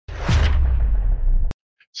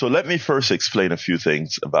So let me first explain a few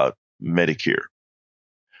things about Medicare.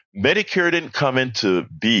 Medicare didn't come into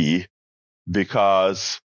be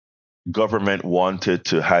because government wanted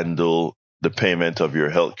to handle the payment of your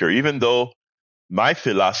healthcare, even though my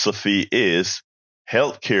philosophy is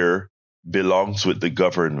healthcare belongs with the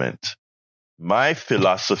government. My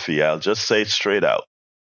philosophy, I'll just say it straight out,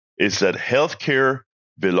 is that healthcare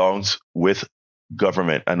belongs with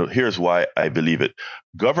government. And here's why I believe it.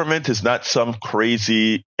 Government is not some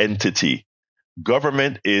crazy entity.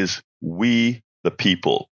 Government is we, the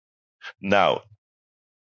people. Now,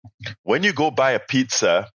 when you go buy a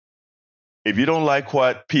pizza, if you don't like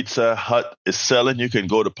what Pizza Hut is selling, you can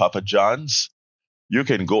go to Papa John's. You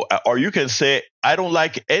can go, or you can say, I don't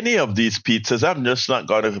like any of these pizzas. I'm just not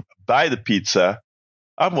going to buy the pizza.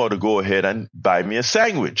 I'm going to go ahead and buy me a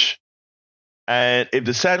sandwich. And if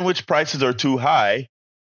the sandwich prices are too high,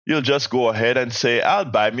 you'll just go ahead and say, I'll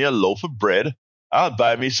buy me a loaf of bread. I'll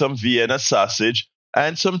buy me some Vienna sausage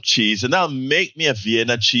and some cheese, and I'll make me a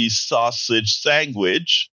Vienna cheese sausage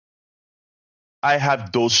sandwich. I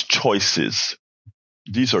have those choices.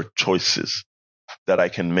 These are choices that I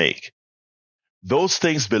can make. Those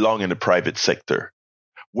things belong in the private sector,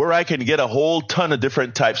 where I can get a whole ton of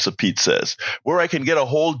different types of pizzas, where I can get a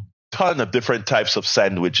whole ton of different types of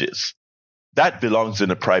sandwiches. That belongs in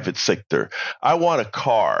the private sector. I want a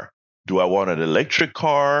car. Do I want an electric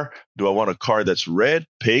car? Do I want a car that's red,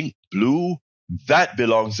 pink, blue? That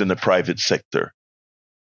belongs in the private sector.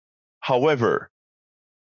 However,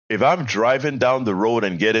 if I'm driving down the road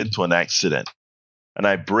and get into an accident and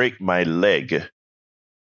I break my leg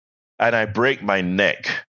and I break my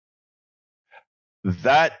neck,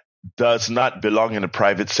 that does not belong in the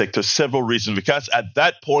private sector. Several reasons. Because at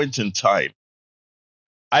that point in time,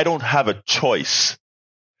 I don't have a choice.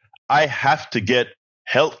 I have to get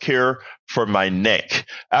health care for my neck.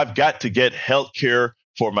 I've got to get health care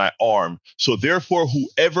for my arm. So therefore,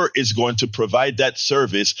 whoever is going to provide that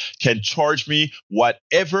service can charge me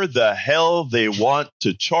whatever the hell they want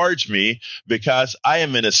to charge me, because I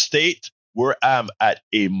am in a state where I'm at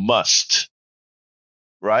a must,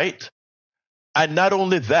 right? And not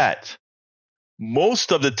only that,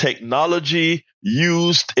 most of the technology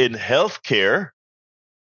used in healthcare,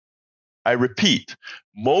 I repeat,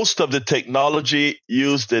 most of the technology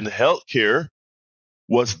used in healthcare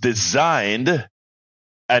was designed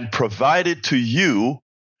and provided to you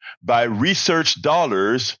by research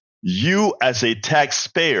dollars you as a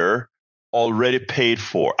taxpayer already paid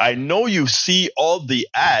for. I know you see all the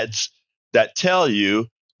ads that tell you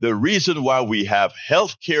the reason why we have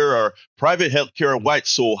healthcare or private healthcare and why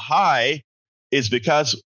it's so high is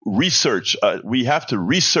because research. We have to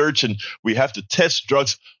research and we have to test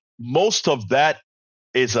drugs. Most of that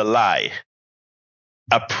is a lie,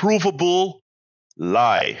 a provable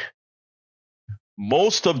lie.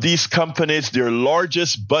 Most of these companies, their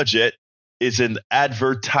largest budget is in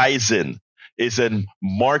advertising, is in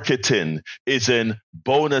marketing, is in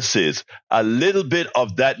bonuses. A little bit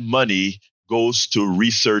of that money goes to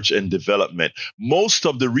research and development. Most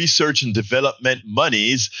of the research and development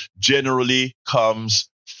monies generally comes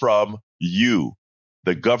from you,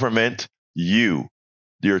 the government, you,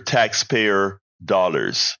 your taxpayer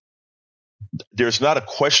dollars. There's not a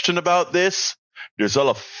question about this. There's all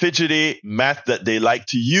a fidgety math that they like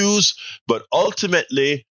to use, but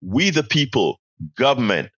ultimately, we the people,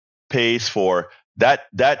 government, pays for that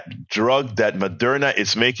drug that Moderna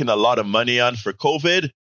is making a lot of money on for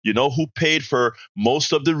COVID. You know who paid for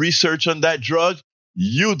most of the research on that drug?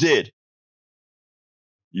 You did.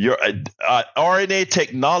 Your RNA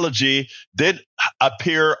technology did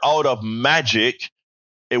appear out of magic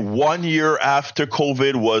 1 year after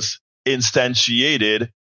COVID was instantiated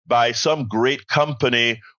by some great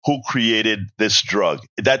company who created this drug.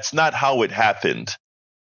 That's not how it happened.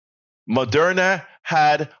 Moderna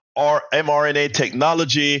had our mRNA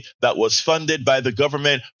technology that was funded by the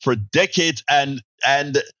government for decades, and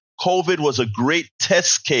COVID was a great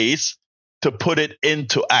test case to put it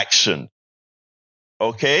into action.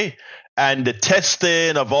 Okay? And the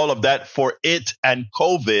testing of all of that for it and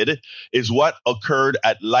COVID is what occurred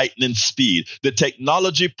at lightning speed. The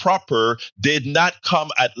technology proper did not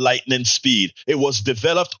come at lightning speed. It was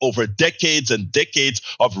developed over decades and decades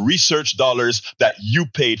of research dollars that you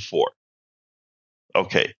paid for.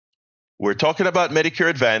 Okay. We're talking about Medicare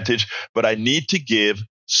Advantage, but I need to give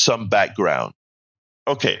some background.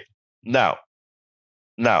 Okay. Now,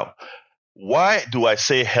 why do I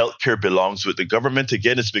say healthcare belongs with the government?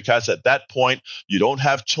 Again, it's because at that point, you don't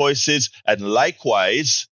have choices. And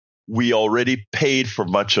likewise, we already paid for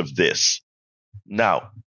much of this.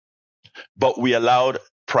 Now, but we allowed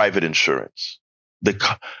private insurance.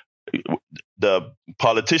 the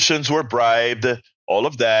politicians were bribed, all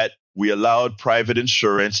of that. We allowed private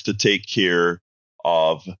insurance to take care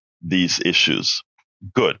of these issues.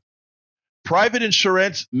 Good. Private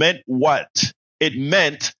insurance meant what? It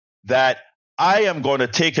meant that I am going to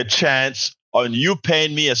take a chance on you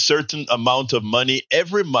paying me a certain amount of money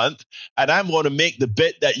every month, and I'm going to make the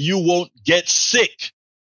bet that you won't get sick,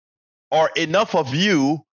 or enough of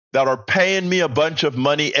you that are paying me a bunch of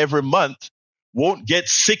money every month won't get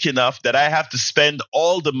sick enough that I have to spend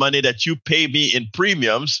all the money that you pay me in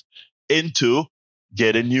premiums into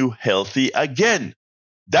getting you healthy again.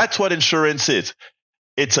 That's what insurance is.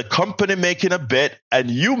 It's a company making a bet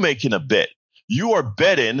and you making a bet. You are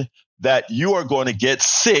betting that you are going to get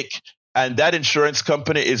sick, and that insurance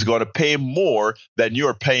company is going to pay more than you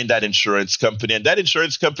are paying that insurance company. And that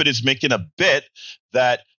insurance company is making a bet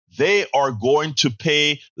that they are going to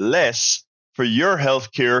pay less for your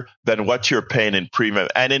health care than what you're paying in premium.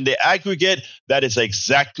 And in the aggregate, that is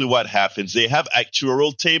exactly what happens. They have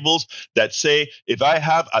actuarial tables that say, if I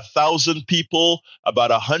have 1,000 people,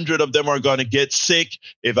 about 100 of them are going to get sick.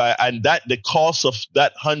 And that the cost of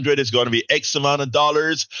that 100 is going to be X amount of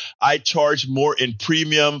dollars. I charge more in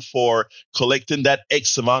premium for collecting that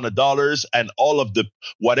X amount of dollars, and all of the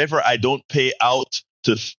whatever I don't pay out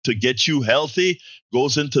to get you healthy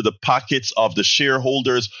goes into the pockets of the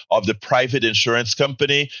shareholders of the private insurance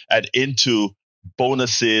company and into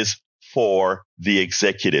bonuses for the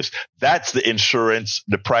executives. That's the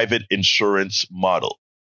private insurance model.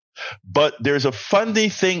 But there's a funny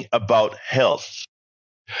thing about health.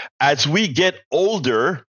 As we get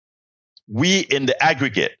older, in the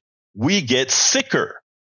aggregate, we get sicker.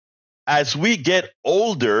 As we get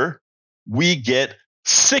older, we get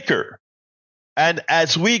sicker. And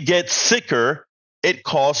as we get sicker, it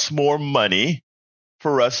costs more money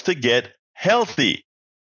for us to get healthy.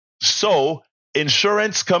 So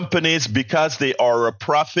insurance companies, because they are a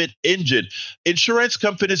profit engine, insurance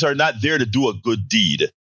companies are not there to do a good deed.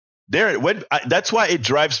 That's why it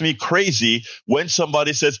drives me crazy when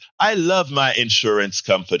somebody says, I love my insurance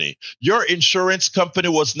company. Your insurance company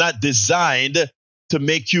was not designed to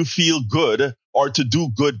make you feel good or to do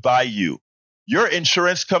good by you. Your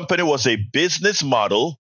insurance company was a business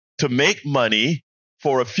model to make money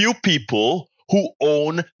for a few people who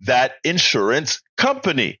own that insurance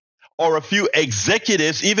company, or a few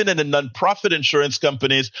executives, even in the nonprofit insurance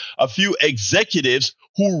companies, a few executives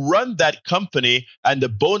who run that company and the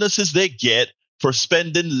bonuses they get for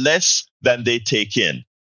spending less than they take in.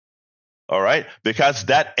 All right? Because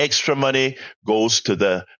that extra money goes to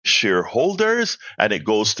the shareholders and it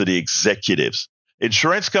goes to the executives.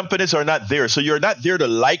 Insurance companies are not there. So you're not there to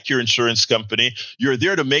like your insurance company. You're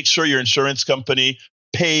there to make sure your insurance company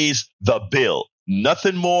pays the bill.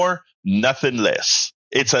 Nothing more, nothing less.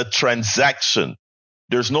 It's a transaction.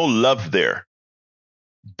 There's no love there.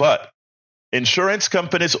 But insurance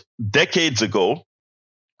companies decades ago,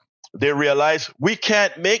 they realized we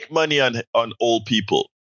can't make money on old people.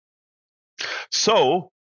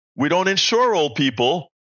 So we don't insure old people.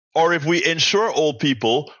 Or if we insure old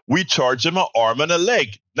people, we charge them an arm and a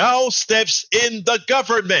leg. Now steps in the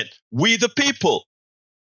government. We the people.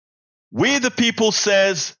 We the people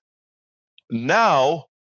says, now,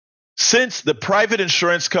 since the private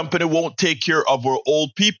insurance company won't take care of our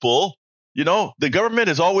old people, the government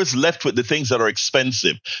is always left with the things that are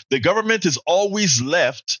expensive. The government is always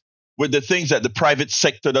left with the things that the private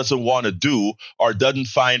sector doesn't want to do or doesn't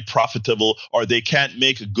find profitable or they can't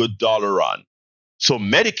make a good dollar on. So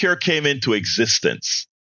Medicare came into existence.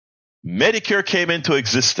 Medicare came into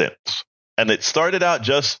existence, and it started out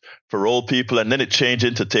just for old people, and then it changed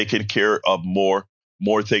into taking care of more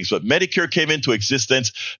things. But Medicare came into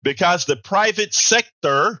existence because the private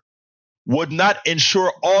sector would not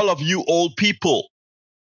insure all of you old people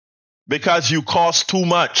because you cost too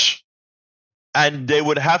much. And they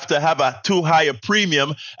would have to have a too high a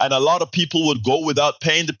premium, and a lot of people would go without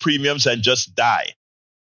paying the premiums and just die.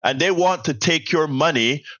 And they want to take your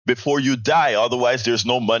money before you die. Otherwise, there's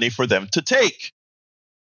no money for them to take.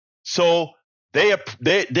 So they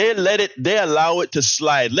allow it to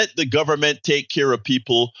slide. Let the government take care of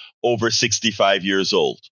people over 65 years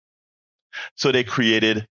old. So they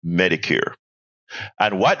created Medicare.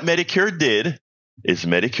 And what Medicare did is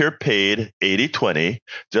Medicare paid 80-20,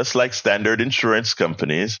 just like standard insurance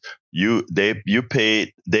companies. They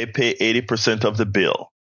pay 80% of the bill.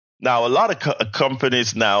 Now, a lot of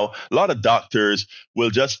companies now, a lot of doctors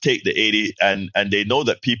will just take the 80 and they know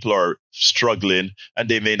that people are struggling and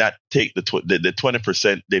they may not take the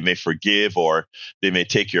 20%. They may forgive or they may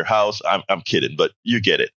take your house. I'm kidding, but you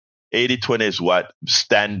get it. 80-20 is what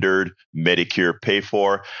standard Medicare pay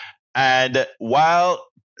for. And while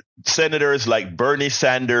senators like Bernie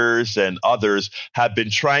Sanders and others have been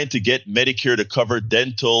trying to get Medicare to cover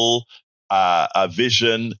dental,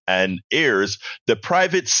 vision, and ears. The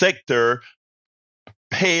private sector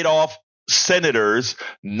paid off senators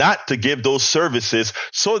not to give those services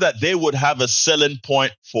so that they would have a selling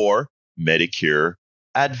point for Medicare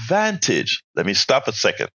Advantage. Let me stop a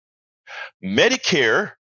second.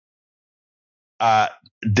 Medicare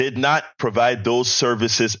did not provide those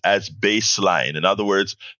services as baseline. In other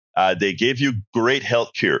words, they gave you great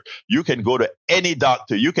health care. You can go to any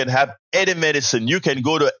doctor. You can have any medicine. You can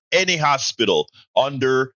go to any hospital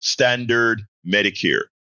under standard Medicare.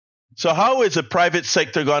 So how is the private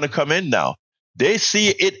sector going to come in now? They see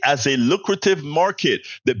it as a lucrative market.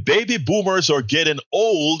 The baby boomers are getting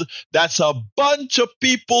old. That's a bunch of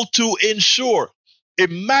people to insure.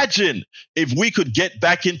 Imagine if we could get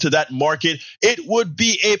back into that market, it would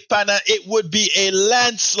be a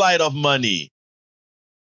landslide of money.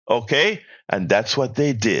 Okay? And that's what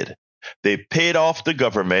they did. They paid off the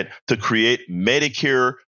government to create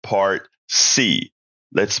Medicare Part C.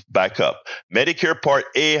 Let's back up. Medicare Part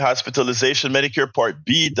A, hospitalization. Medicare Part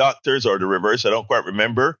B, doctors, or the reverse, I don't quite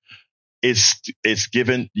remember, is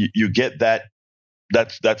given, you get that.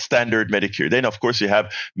 That's standard Medicare. Then, of course, you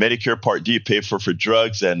have Medicare Part D, you pay for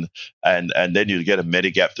drugs, and then you get a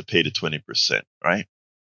Medigap to pay the 20%, right?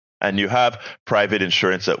 And you have private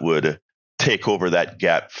insurance that would take over that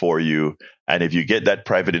gap for you. And if you get that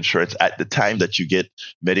private insurance at the time that you get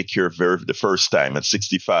Medicare the first time at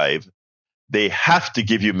 65, they have to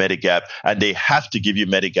give you Medigap, and they have to give you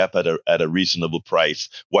Medigap at a reasonable price,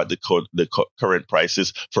 what the current price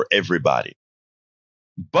is for everybody.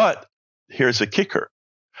 But here's a kicker.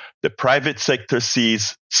 The private sector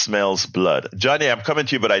smells blood. Johnny, I'm coming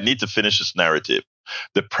to you, but I need to finish this narrative.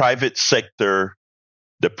 The private sector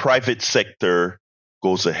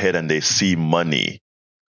goes ahead and they see money.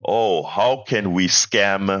 Oh, how can we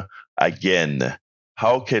scam again?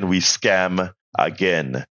 How can we scam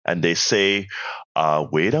again? And they say,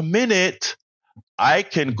 wait a minute. I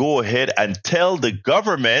can go ahead and tell the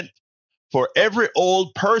government for every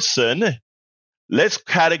old person, let's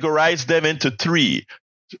categorize them into 3.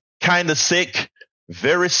 Kind of sick,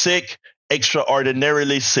 very sick,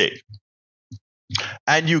 extraordinarily sick.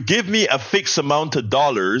 And you give me a fixed amount of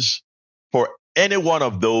dollars for any one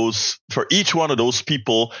of those, for each one of those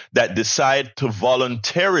people that decide to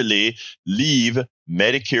voluntarily leave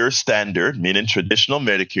Medicare standard, meaning traditional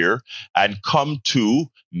Medicare, and come to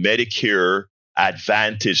Medicare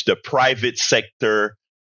Advantage, the private sector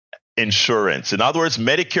insurance. In other words,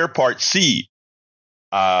 Medicare Part C,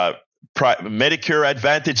 Medicare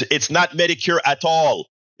Advantage, it's not Medicare at all.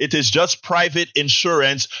 It is just private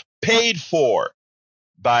insurance paid for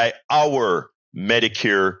by our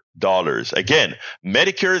Medicare dollars. Again,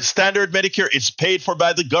 Medicare, standard Medicare is paid for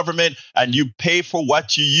by the government, and you pay for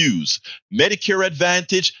what you use. Medicare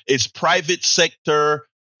Advantage is private sector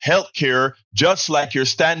healthcare, just like your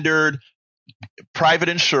standard private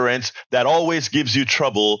insurance that always gives you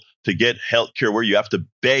trouble to get healthcare, where you have to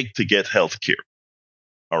beg to get healthcare.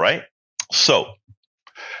 All right? So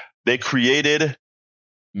they created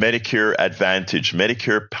Medicare Advantage,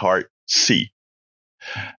 Medicare Part C.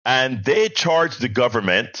 And they charged the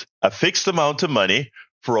government a fixed amount of money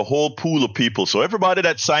for a whole pool of people. So everybody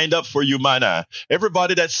that signed up for Humana,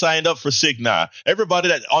 everybody that signed up for Cigna, everybody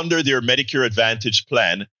that under their Medicare Advantage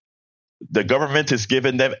plan, the government is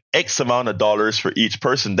giving them X amount of dollars for each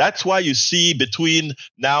person. That's why you see between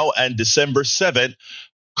now and December 7th,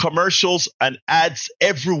 commercials and ads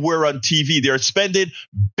everywhere on TV. They're spending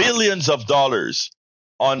billions of dollars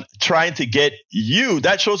on trying to get you.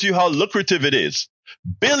 That shows you how lucrative it is.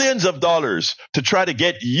 Billions of dollars to try to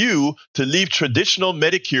get you to leave traditional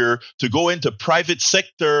Medicare to go into private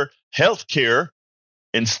sector healthcare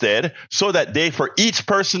instead, so that for each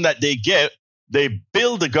person that they get, they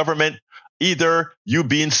bill the government either you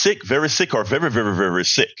being sick, very sick, or very, very, very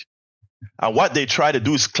sick. And what they try to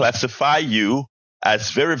do is classify you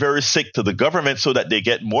as very, very sick to the government so that they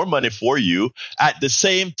get more money for you. At the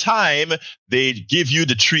same time, they give you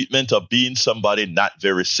the treatment of being somebody not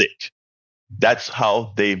very sick. That's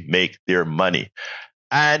how they make their money.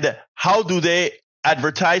 And how do they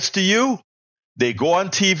advertise to you? They go on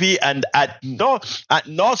TV and ad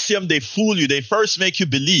nauseum, they fool you. They first make you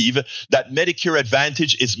believe that Medicare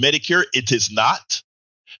Advantage is Medicare. It is not.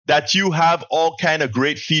 That you have all kind of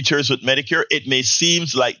great features with Medicare. It may seem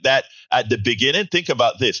like that at the beginning. Think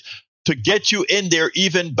about this. To get you in there,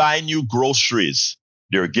 even buying you groceries,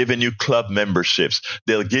 they're giving you club memberships.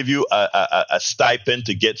 They'll give you a stipend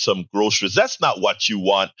to get some groceries. That's not what you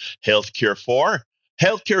want healthcare for.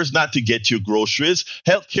 Healthcare is not to get you groceries.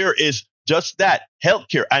 Healthcare is just that,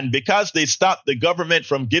 healthcare. And because they stopped the government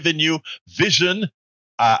from giving you vision,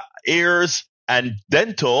 ears, and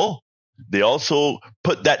dental, they also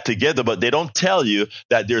put that together, but they don't tell you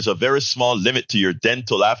that there's a very small limit to your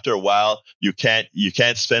dental. After a while, you can't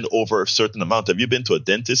spend over a certain amount. Have you been to a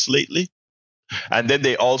dentist lately? And then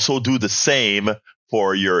they also do the same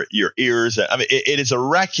for your ears. I mean, it is a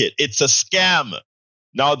racket. It's a scam.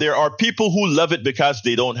 Now, there are people who love it because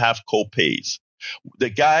they don't have co-pays. The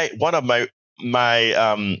guy, one of my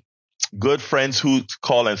good friends who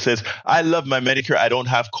call and says, I love my Medicare. I don't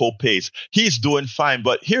have co-pays. He's doing fine.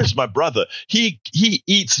 But here's my brother. He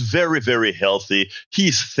eats very, very healthy.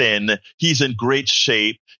 He's thin. He's in great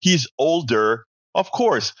shape. He's older. Of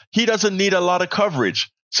course, he doesn't need a lot of coverage.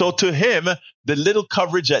 So to him, the little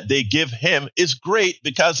coverage that they give him is great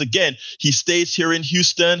because, again, he stays here in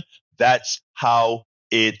Houston. That's how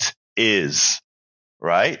it is,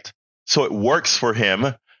 right? So it works for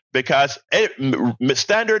him because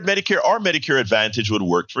standard Medicare or Medicare Advantage would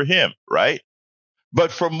work for him, right?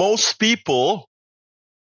 But for most people,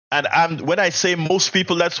 and when I say most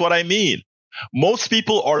people, that's what I mean. Most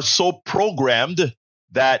people are so programmed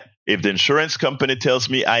that if the insurance company tells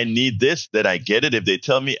me I need this, then I get it. If they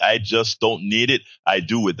tell me I just don't need it, I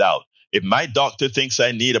do without. If my doctor thinks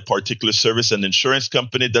I need a particular service and the insurance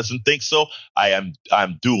company doesn't think so, I'm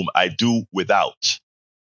doomed. I do without.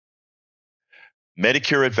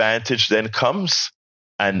 Medicare Advantage then comes,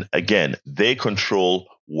 and again, they control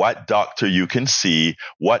what doctor you can see,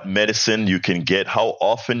 what medicine you can get, how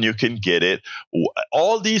often you can get it.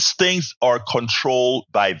 All these things are controlled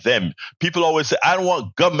by them. People always say, I don't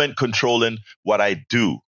want government controlling what I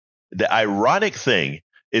do. The ironic thing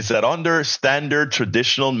is that under standard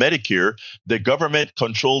traditional Medicare, the government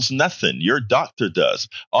controls nothing. Your doctor does.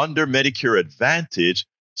 Under Medicare Advantage,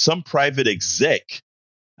 some private exec,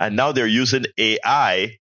 and now they're using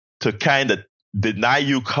AI to kind of deny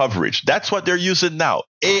you coverage. That's what they're using now.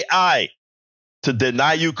 AI to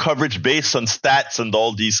deny you coverage based on stats and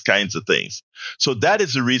all these kinds of things. So that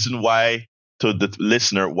is the reason why, to the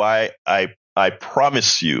listener, why I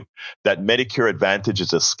promise you that Medicare Advantage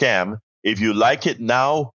is a scam. If you like it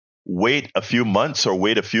now, wait a few months or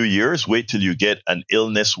wait a few years. Wait till you get an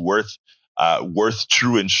illness worth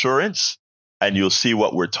true insurance, and you'll see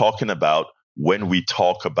what we're talking about when we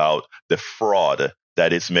talk about the fraud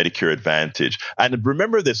that is Medicare Advantage. And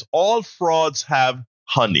remember this, all frauds have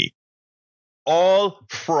honey. All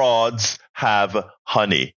frauds have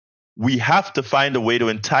honey. We have to find a way to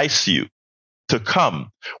entice you to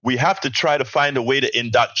come. We have to try to find a way to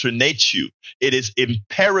indoctrinate you. It is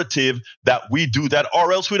imperative that we do that,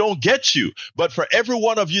 or else we don't get you. But for every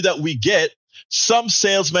one of you that we get, some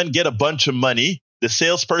salesmen get a bunch of money. The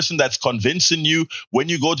salesperson that's convincing you when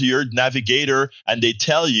you go to your navigator and they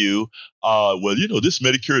tell you, well, you know, this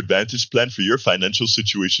Medicare Advantage plan for your financial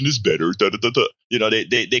situation is better. Da, da, da, da. You know,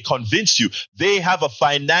 they convince you. They have a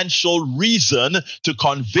financial reason to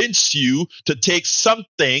convince you to take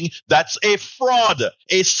something that's a fraud,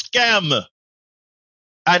 a scam.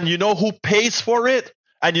 And you know who pays for it?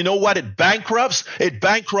 And you know what it bankrupts? It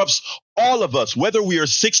bankrupts all of us, whether we are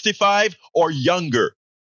 65 or younger.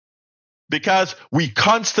 Because we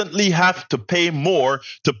constantly have to pay more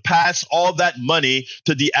to pass all that money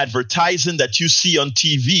to the advertising that you see on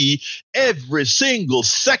TV every single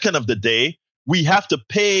second of the day. We have to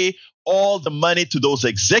pay all the money to those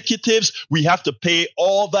executives. We have to pay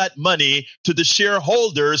all that money to the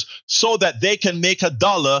shareholders so that they can make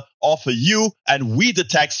 $1 off of you, and we, the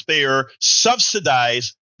taxpayer,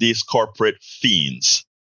 subsidize these corporate fiends.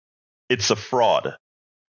 It's a fraud.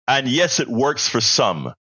 And yes, it works for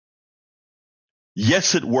some.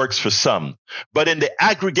 Yes, it works for some, but in the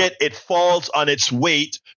aggregate, it falls on its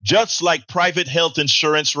weight, just like private health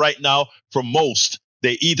insurance right now for most.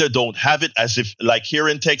 They either don't have it, as if like here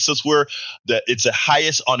in Texas, where it's the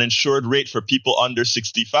highest uninsured rate for people under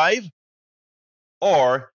 65,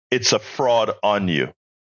 or it's a fraud on you.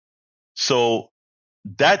 So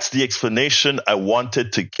that's the explanation I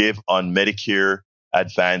wanted to give on Medicare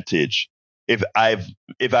Advantage. If I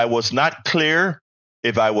was not clear,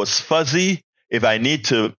 if I was fuzzy, if I need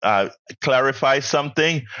to clarify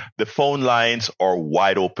something, the phone lines are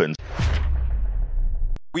wide open.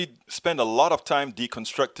 We spend a lot of time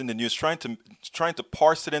deconstructing the news, trying to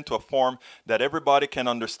parse it into a form that everybody can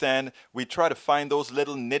understand. We try to find those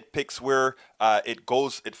little nitpicks where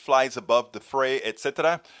it flies above the fray,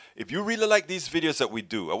 etc. If you really like these videos that we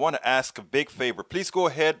do, I want to ask a big favor. Please go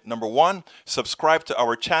ahead. Number 1, subscribe to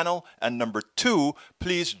our channel. And number 2,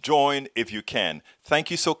 please join if you can. Thank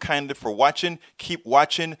you so kindly for watching. Keep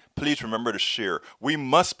watching. Please remember to share. We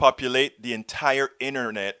must populate the entire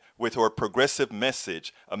internet with our progressive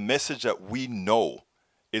message, a message that we know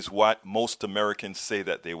is what most Americans say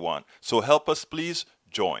that they want. So help us, please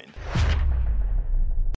join.